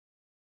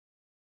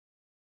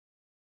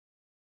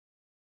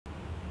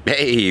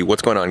Hey,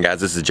 what's going on, guys?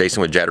 This is Jason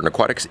with Jadren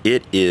Aquatics.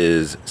 It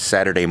is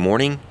Saturday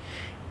morning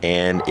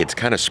and it's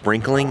kind of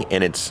sprinkling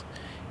and it's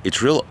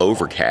real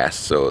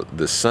overcast, so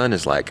the sun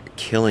is like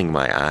killing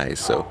my eyes,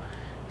 so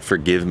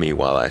forgive me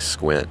while I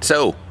squint.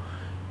 So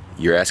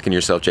you're asking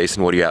yourself,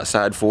 Jason, what are you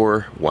outside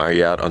for? Why are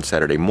you out on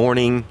Saturday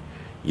morning?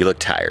 You look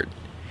tired.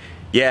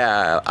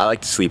 Yeah, I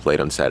like to sleep late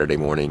on Saturday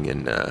morning,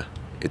 and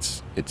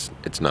it's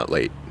not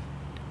late.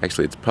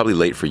 Actually, it's probably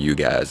late for you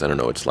guys. I don't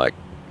know, it's like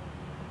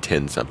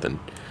 10 something.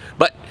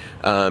 But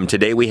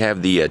today we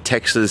have the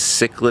Texas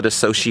Cichlid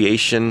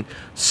Association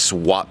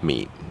swap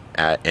meet.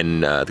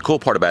 And the cool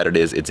part about it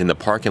is it's in the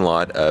parking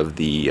lot of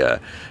the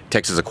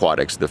Texas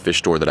Aquatics, the fish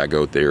store that I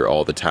go there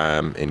all the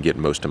time and get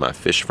most of my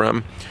fish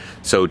from.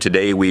 So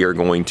today we are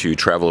going to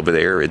travel over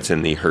there. It's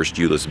in the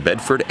Hurst-Euless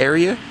Bedford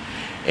area.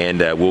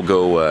 And we'll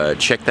go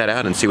check that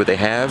out and see what they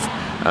have.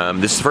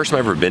 This is the first time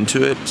I've ever been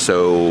to it,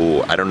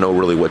 so I don't know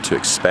really what to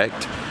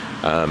expect.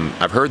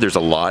 I've heard there's a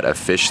lot of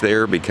fish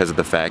there because of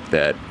the fact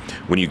that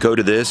when you go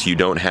to this, you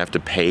don't have to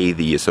pay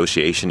the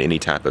association any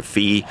type of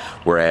fee,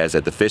 whereas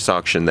at the fish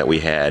auction that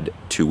we had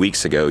 2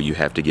 weeks ago, you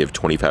have to give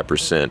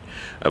 25%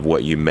 of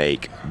what you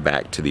make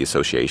back to the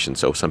association.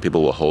 So some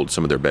people will hold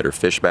some of their better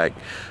fish back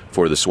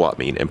for the swap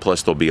meet, and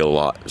plus there'll be a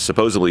lot,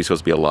 supposedly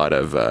supposed to be a lot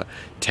of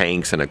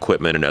tanks and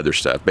equipment and other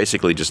stuff.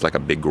 Basically just like a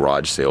big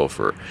garage sale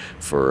for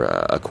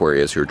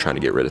aquariums who are trying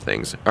to get rid of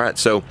things. All right,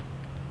 so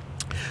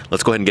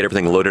let's go ahead and get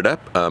everything loaded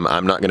up.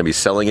 I'm not going to be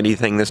selling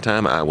anything this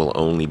time. I will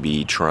only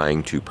be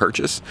trying to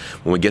purchase.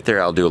 When we get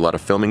there, I'll do a lot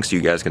of filming so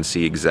you guys can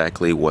see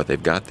exactly what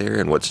they've got there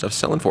and what stuff's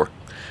selling for.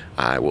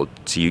 I will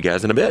see you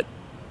guys in a bit.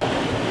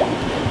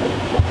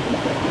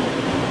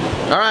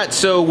 All right,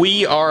 so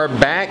we are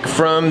back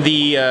from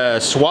the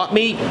swap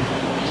meet.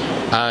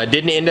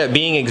 Didn't end up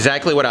being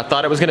exactly what I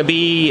thought it was going to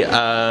be.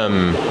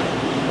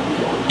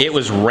 It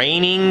was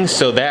raining,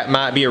 so that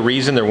might be a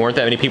reason there weren't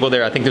that many people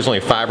there. I think there's only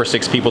 5 or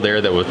 6 people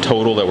there that were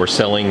total that were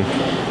selling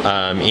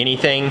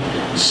anything.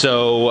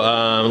 So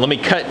let me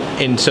cut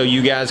and so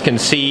you guys can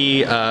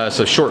see a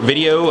short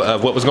video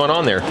of what was going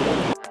on there.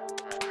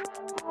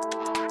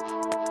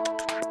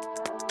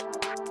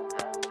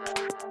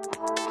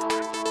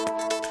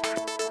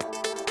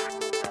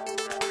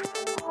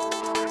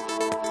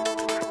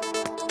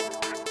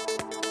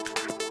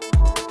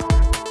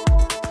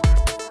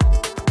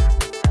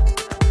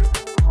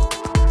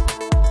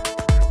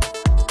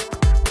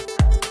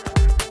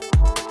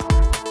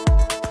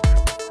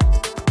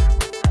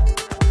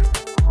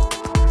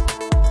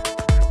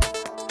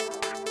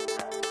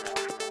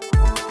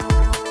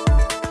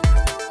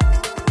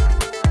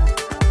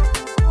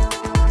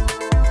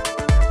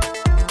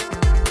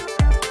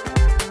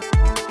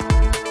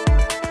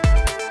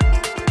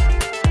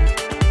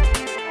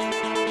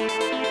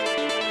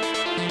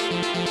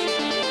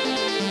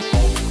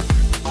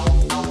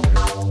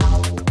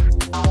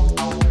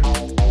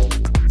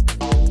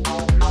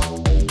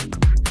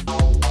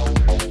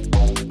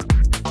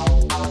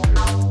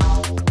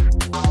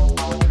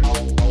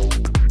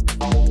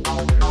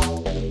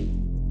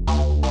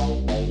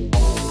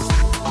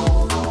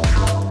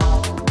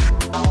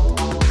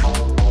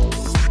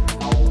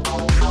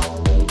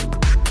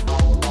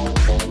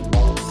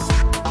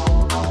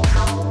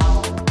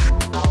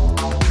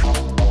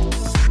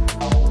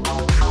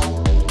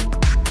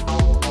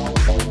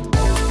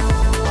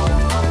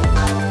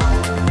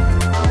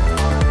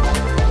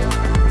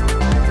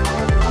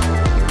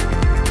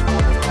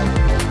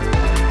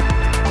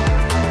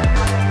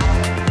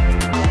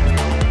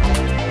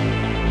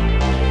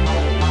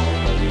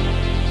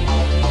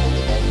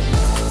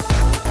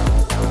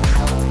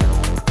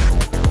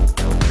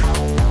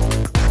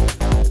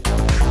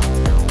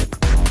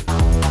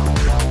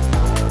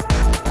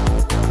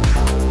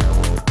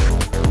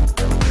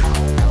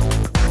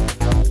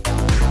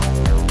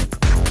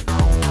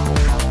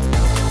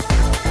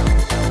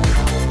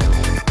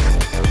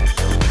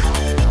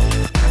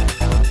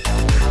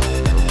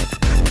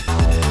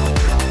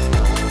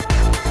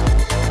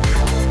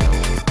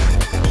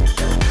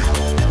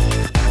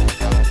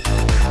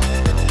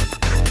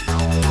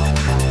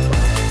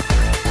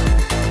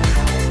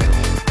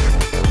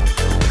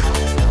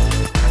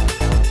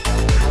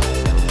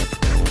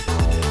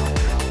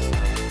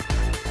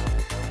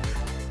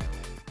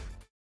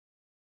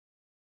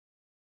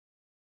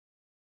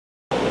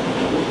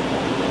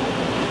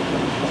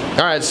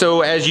 All right,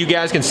 so as you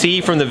guys can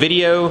see from the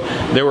video,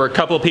 there were a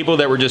couple of people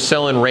that were just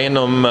selling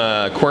random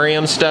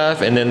aquarium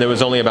stuff, and then there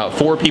was only about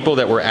 4 people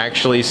that were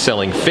actually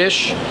selling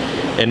fish,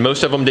 and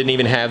most of them didn't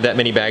even have that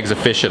many bags of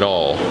fish at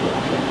all.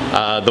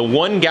 The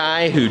one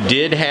guy who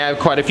did have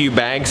quite a few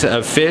bags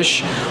of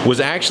fish was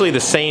actually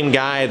the same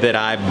guy that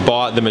I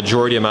bought the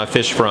majority of my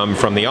fish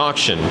from the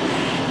auction.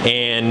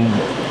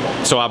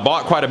 And so I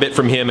bought quite a bit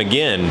from him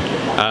again.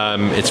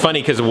 It's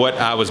funny because what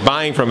I was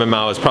buying from him,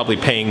 I was probably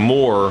paying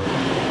more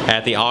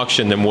at the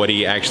auction than what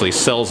he actually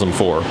sells them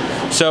for.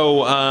 So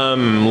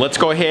let's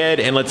go ahead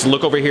and let's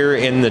look over here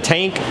in the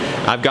tank.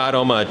 I've got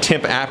them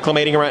temp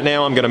acclimating right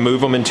now. I'm going to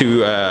move them into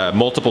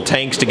multiple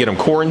tanks to get them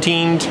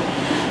quarantined.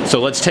 So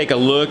let's take a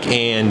look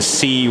and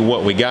see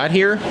what we got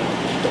here.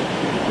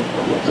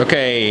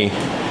 Okay.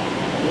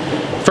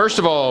 First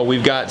of all,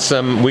 we got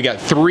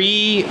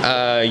 3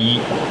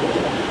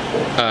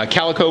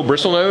 calico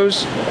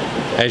bristlenose.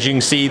 As you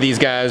can see, these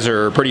guys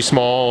are pretty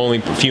small, only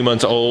a few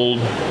months old.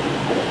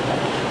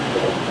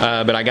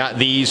 But I got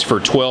these for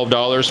 $12,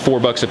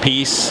 $4 a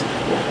piece.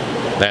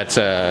 That's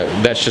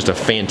just a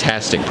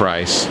fantastic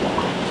price.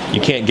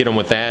 You can't get them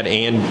with that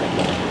and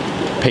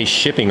pay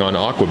shipping on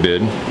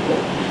Aquabid.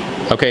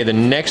 Okay, the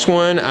next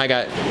one, I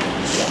got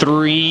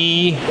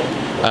 3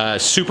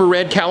 super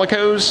red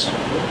calicos.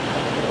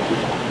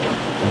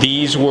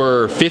 These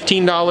were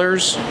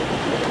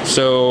 $15,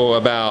 so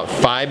about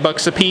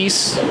 $5 a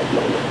piece.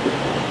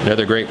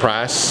 Another great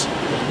price.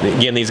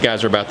 Again, these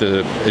guys are about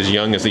as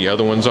young as the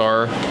other ones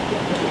are.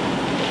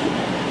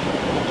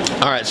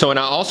 All right, so and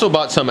I also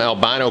bought some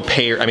albino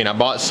pair. I mean, I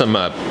bought some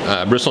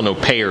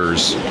bristlenose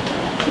pairs.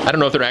 I don't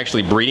know if they're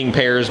actually breeding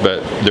pairs,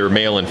 but they're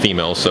male and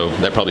female, so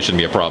that probably shouldn't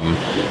be a problem.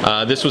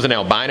 This was an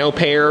albino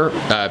pair,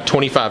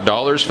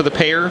 $25 for the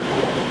pair.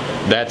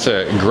 That's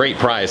a great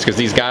price because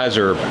these guys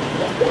are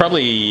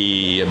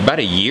probably about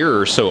a year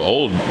or so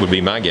old, would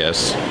be my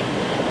guess.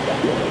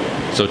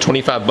 So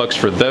 $25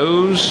 for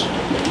those.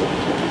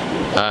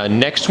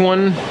 Next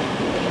one.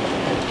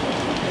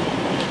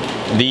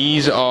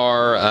 These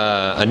are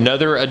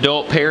another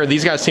adult pair.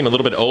 These guys seem a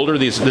little bit older.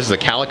 This is a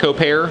calico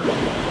pair.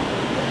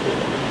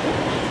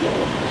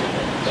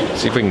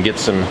 Let's see if we can get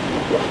some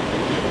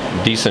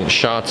decent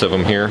shots of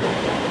them here.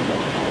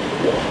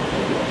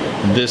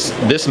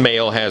 This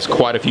male has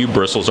quite a few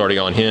bristles already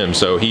on him,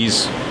 so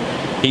he's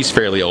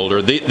fairly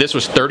older. This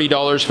was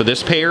 $30 for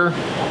this pair.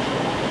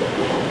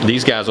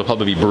 These guys will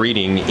probably be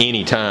breeding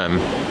any time.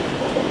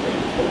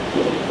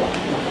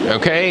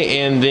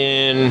 Okay, and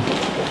then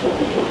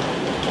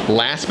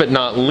last but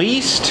not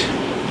least,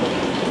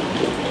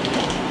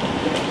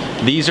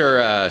 these are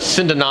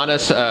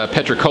Syndonatus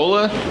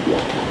petricola.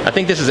 I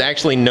think this is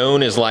actually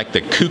known as like the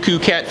cuckoo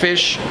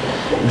catfish.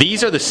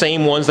 These are the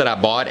same ones that I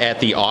bought at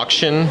the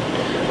auction.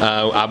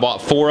 I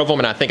bought 4 of them,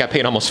 and I think I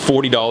paid almost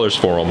 $40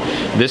 for them.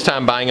 This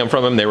time buying them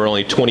from them, they were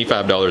only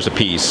 $25 a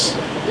piece.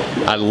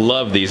 I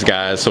love these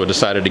guys, so I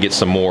decided to get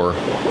some more.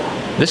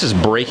 This is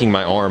breaking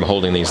my arm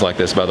holding these like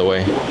this, by the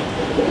way.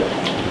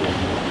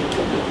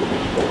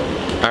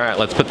 All right,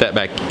 let's put that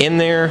back in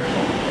there.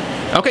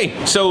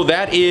 Okay, so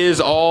that is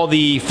all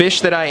the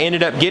fish that I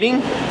ended up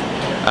getting.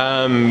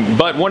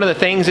 But one of the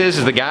things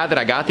is the guy that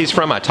I got these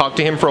from, I talked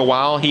to him for a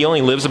while. He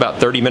only lives about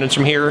 30 minutes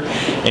from here,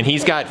 and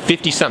he's got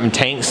 50-something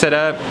tanks set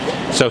up.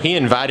 So he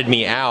invited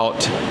me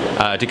out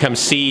to come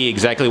see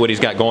exactly what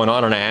he's got going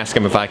on, and I asked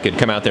him if I could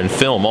come out there and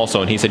film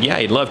also, and he said, yeah,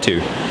 he'd love to.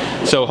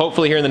 So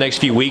hopefully here in the next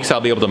few weeks,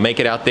 I'll be able to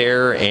make it out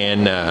there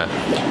and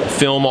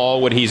film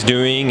all what he's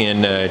doing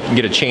and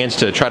get a chance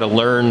to try to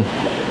learn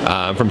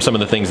from some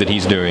of the things that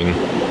he's doing.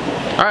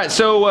 All right,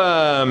 so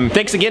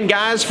thanks again,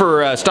 guys,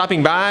 for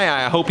stopping by.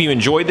 I hope you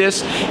enjoyed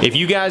this. If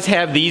you guys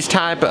have these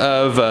type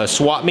of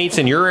swap meets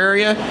in your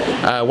area,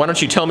 why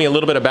don't you tell me a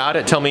little bit about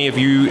it? Tell me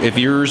if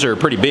yours are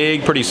pretty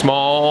big, pretty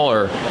small,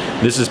 or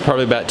this is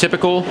probably about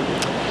typical.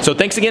 So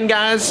thanks again,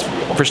 guys,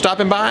 for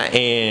stopping by,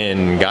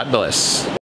 and God bless.